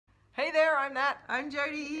Hey there, I'm Nat. I'm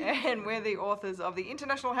Jodie. And we're the authors of the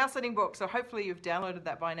International House Sitting book. So hopefully you've downloaded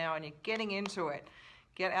that by now and you're getting into it.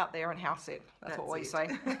 Get out there and house sit. That's what we say.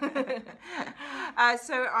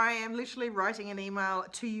 So I am literally writing an email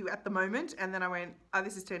to you at the moment, and then I went, oh,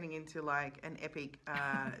 this is turning into like an epic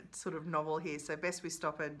sort of novel here, so best we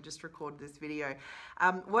stop and just record this video.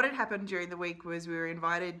 What had happened during the week was we were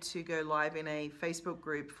invited to go live in a Facebook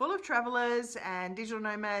group full of travelers and digital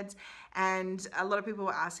nomads, and a lot of people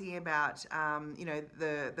were asking about you know,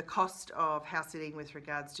 the cost of house sitting with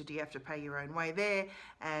regards to, do you have to pay your own way there,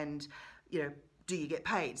 and you know, do you get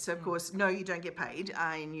paid? So of course, no, you don't get paid,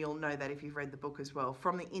 and you'll know that if you've read the book as well.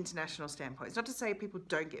 From the international standpoint, it's not to say people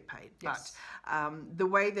don't get paid, yes, but the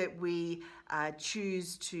way that we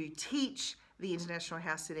choose to teach the international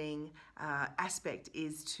house sitting aspect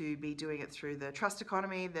is to be doing it through the trust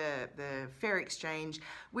economy, the fair exchange,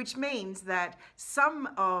 which means that some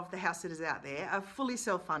of the house sitters out there are fully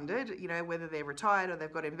self-funded, you know, whether they're retired or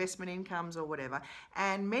they've got investment incomes or whatever,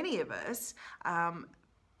 and many of us,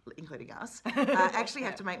 including us, actually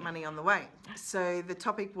have to make money on the way. So the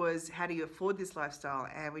topic was, how do you afford this lifestyle?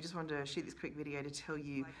 And we just wanted to shoot this quick video to tell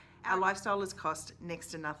you our lifestyle has cost next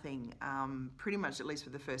to nothing, pretty much, at least for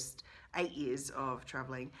the first 8 years of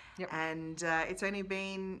traveling. Yep. And it's only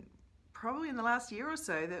been probably in the last year or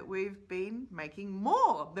so that we've been making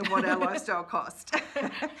more than what our lifestyle cost.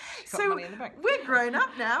 So we're grown up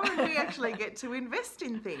now and we actually get to invest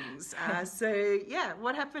in things. So yeah,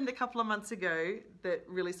 what happened a couple of months ago that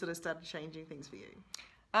really sort of started changing things for you?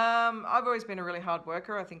 I've always been a really hard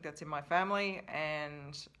worker. I think that's in my family,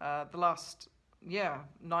 and the last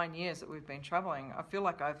 9 years that we've been traveling, I feel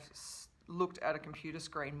like I've looked at a computer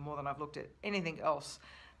screen more than I've looked at anything else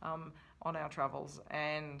on our travels.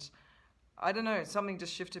 And I don't know, something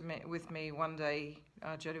just shifted with me one day.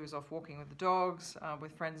 Jodie was off walking with the dogs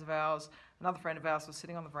with friends of ours. Another friend of ours was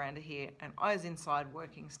sitting on the veranda here, and I was inside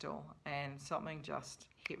working still, and something just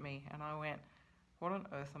hit me, and I went, what on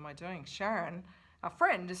earth am I doing? Sharon, our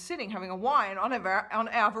friend, is sitting having a wine on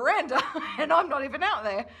our veranda, and I'm not even out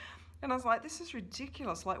there. And I was like, this is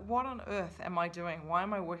ridiculous. Like, what on earth am I doing? Why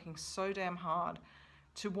am I working so damn hard?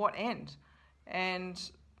 To what end? And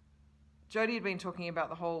Jodie had been talking about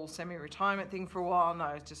the whole semi-retirement thing for a while.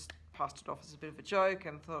 No, just passed it off as a bit of a joke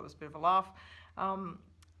and thought it was a bit of a laugh.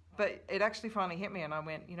 But it actually finally hit me, and I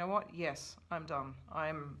went, you know what? Yes, I'm done.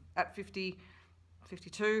 I'm at 50,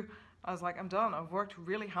 52. I was like, I'm done. I've worked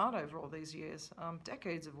really hard over all these years,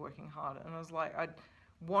 decades of working hard. And I was like, I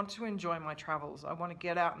want to enjoy my travels. I want to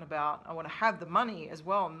get out and about. I want to have the money as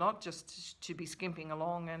well, not just to be skimping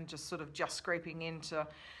along and just sort of just scraping into,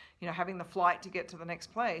 you know, having the flight to get to the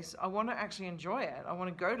next place. I want to actually enjoy it. I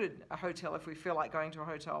want to go to a hotel if we feel like going to a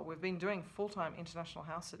hotel. We've been doing full-time international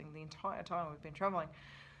house sitting the entire time we've been traveling.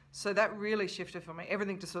 So that really shifted for me.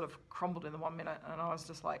 Everything just sort of crumbled in the 1 minute, and I was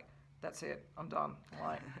just like, that's it, I'm done.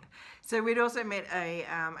 Like, so we'd also met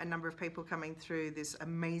a number of people coming through this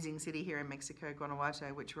amazing city here in Mexico, Guanajuato,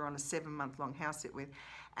 which we're on a 7-month-long house sit with.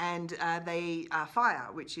 And they FIRE,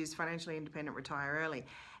 which is Financially Independent Retire Early.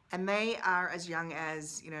 And they are as young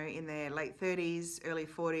as, you know, in their late 30s, early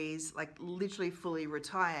 40s, like literally fully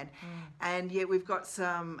retired. And yet we've got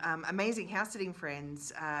some amazing house sitting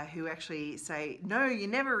friends who actually say, no, you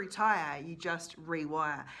never retire, you just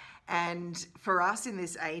rewire. And for us in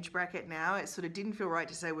this age bracket now, it sort of didn't feel right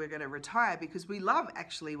to say we're going to retire, because we love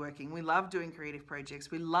actually working. We love doing creative projects.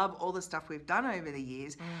 We love all the stuff we've done over the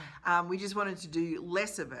years. We just wanted to do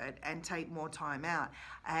less of it and take more time out.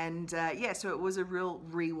 And yeah, so it was a real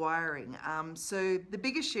rewiring. So the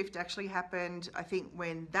biggest shift actually happened, I think,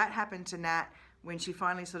 when that happened to Nat, when she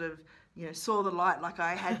finally sort of, you know, saw the light like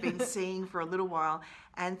I had been seeing for a little while.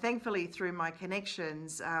 And thankfully, through my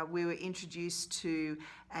connections, we were introduced to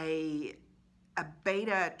a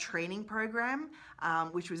beta training program,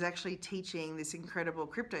 which was actually teaching this incredible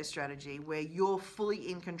crypto strategy where you're fully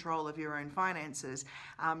in control of your own finances.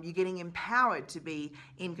 You're getting empowered to be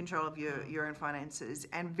in control of your own finances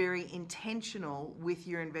and very intentional with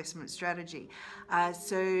your investment strategy.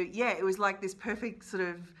 So yeah, it was like this perfect sort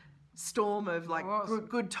of storm of like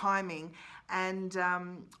good timing, and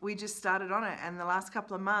we just started on it, and the last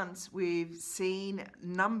couple of months we've seen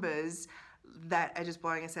numbers that are just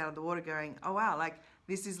blowing us out of the water, going, oh wow, like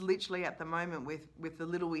this is literally at the moment with the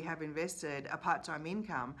little we have invested a part-time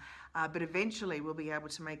income, but eventually we'll be able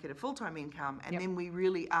to make it a full-time income, and then we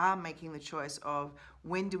really are making the choice of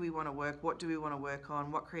when do we want to work, what do we want to work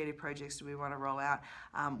on, what creative projects do we want to roll out.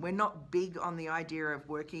 We're not big on the idea of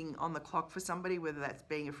working on the clock for somebody, whether that's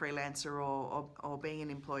being a freelancer or being an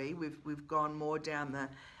employee. We've gone more down the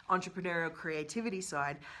entrepreneurial creativity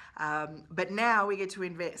side, but now we get to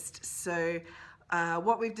invest. So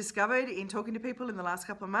what we've discovered in talking to people in the last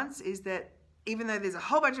couple of months is that even though there's a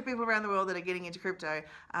whole bunch of people around the world that are getting into crypto,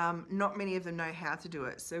 not many of them know how to do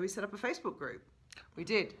it. So we set up a Facebook group. We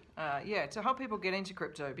did, yeah, to help people get into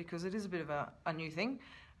crypto because it is a bit of a new thing.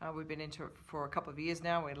 We've been into it for a couple of years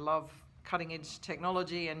now. We love cutting edge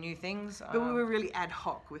technology and new things. But we were really ad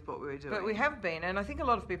hoc with what we were doing. But we have been, and I think a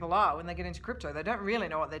lot of people are when they get into crypto. They don't really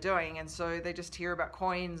know what they're doing, and so they just hear about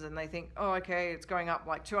coins and they think, oh, okay, it's going up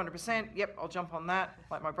like 200%. Yep, I'll jump on that.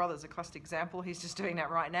 Like my brother's a classic example. He's just doing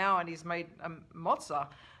that right now, and he's made a 𝒧𝒑𝒐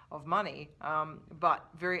of money, but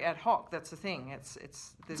very ad hoc. That's the thing.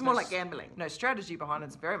 It's more like gambling. No strategy behind it.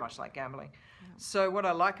 It's very much like gambling. So what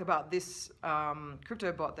I like about this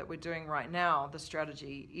crypto bot that we're doing right now, the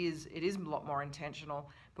strategy is it is a lot more intentional,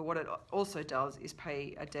 but what it also does is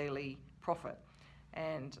pay a daily profit.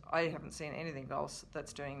 And I haven't seen anything else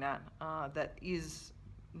that's doing that. That is,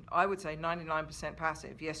 I would say, 99%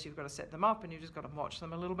 passive. Yes, you've got to set them up and you've just got to watch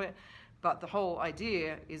them a little bit, but the whole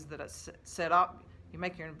idea is that it's set up. You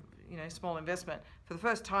make your small investment. For the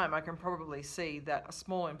first time, I can probably see that a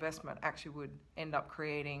small investment actually would end up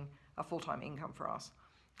creating a full-time income for us.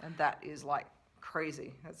 And that is like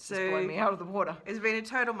crazy. That's just blowing me out of the water. It's been a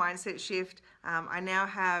total mindset shift. I now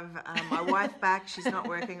have my wife back. She's not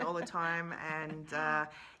working all the time. And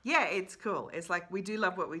yeah, it's cool. It's like we do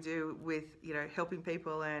love what we do with, helping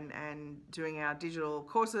people and doing our digital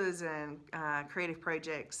courses and creative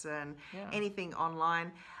projects and anything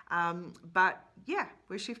online. But yeah,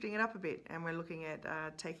 we're shifting it up a bit and we're looking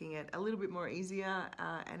at taking it a little bit more easier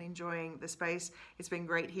and enjoying the space. It's been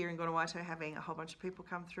great here in Gunawatto having a whole bunch of people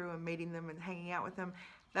come through and meeting them and hanging out with them.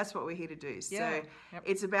 That's what we're here to do. So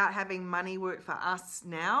it's about having money work for us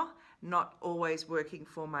now, not always working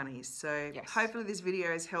for money. So hopefully this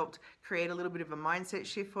video has helped create a little bit of a mindset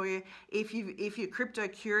shift for you. If you're crypto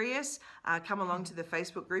curious, come along to the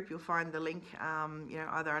Facebook group. You'll find the link,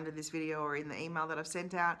 either under this video or in the email that I've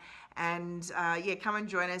sent out. And yeah, come and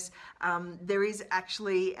join us. There is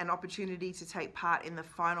actually an opportunity to take part in the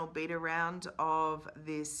final beta round of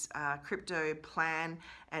this crypto plan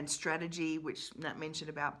and strategy, which Nat mentioned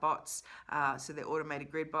about bots. So they're automated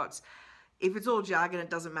grid bots. If it's all jargon, it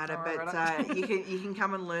doesn't matter, but you can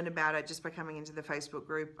come and learn about it just by coming into the Facebook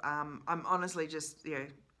group. I'm honestly just,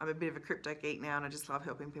 I'm a bit of a crypto geek now, and I just love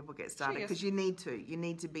helping people get started because you need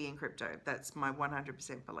to be in crypto. That's my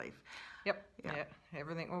 100% belief. Yep. Yeah.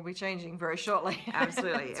 Everything will be changing very shortly.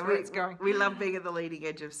 Absolutely. That's where it's going. We love being at the leading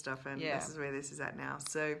edge of stuff, and this is where this is at now.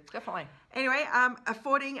 So definitely. Anyway,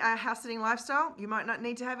 affording a house sitting lifestyle, you might not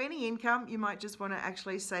need to have any income. You might just want to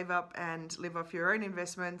actually save up and live off your own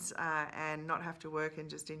investments and not have to work and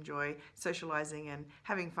just enjoy socializing and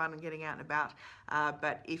having fun and getting out and about.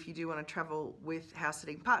 But if you do want to travel with house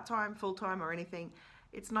sitting part-time, full-time or anything,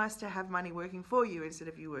 it's nice to have money working for you instead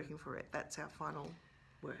of you working for it. That's our final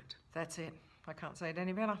word. That's it. I can't say it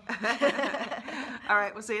any better. All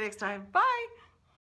right, we'll see you next time. Bye.